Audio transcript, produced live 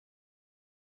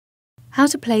How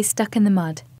to play Stuck in the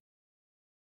Mud.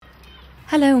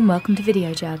 Hello and welcome to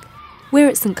VideoJug. We're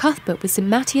at St Cuthbert with St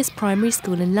Matthias Primary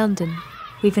School in London.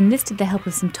 We've enlisted the help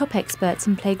of some top experts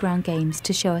in playground games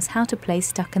to show us how to play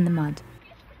Stuck in the Mud.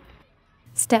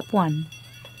 Step 1.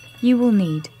 You will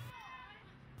need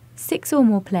 6 or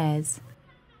more players,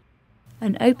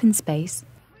 an open space,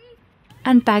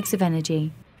 and bags of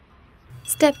energy.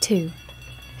 Step 2.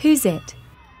 Who's it?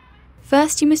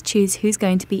 First you must choose who's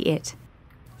going to be it.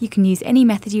 You can use any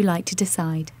method you like to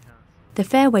decide. The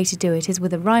fair way to do it is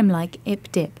with a rhyme like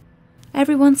ip-dip.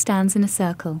 Everyone stands in a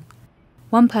circle.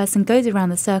 One person goes around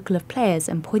the circle of players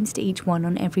and points to each one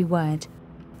on every word.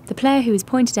 The player who is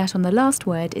pointed at on the last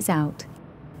word is out.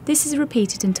 This is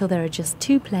repeated until there are just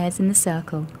 2 players in the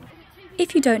circle.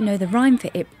 If you don't know the rhyme for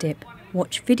ip-dip,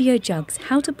 watch VideoJug's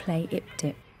How to Play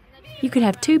Ip-Dip. You could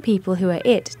have 2 people who are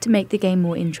it to make the game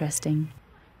more interesting.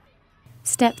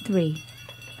 Step 3.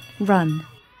 Run.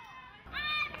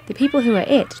 The people who are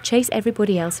it chase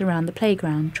everybody else around the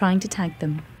playground, trying to tag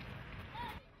them.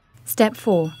 Step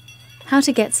 4. How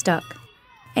to get stuck.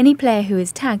 Any player who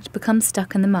is tagged becomes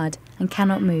stuck in the mud and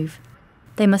cannot move.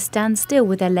 They must stand still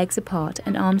with their legs apart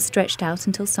and arms stretched out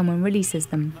until someone releases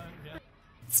them.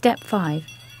 Step 5.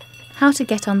 How to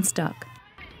get unstuck.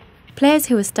 Players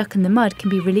who are stuck in the mud can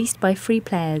be released by free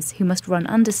players who must run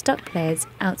under stuck players'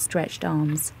 outstretched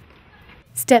arms.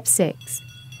 Step 6.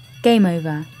 Game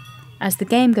over. As the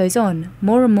game goes on,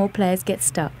 more and more players get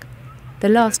stuck. The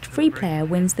last free player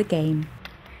wins the game.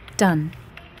 Done.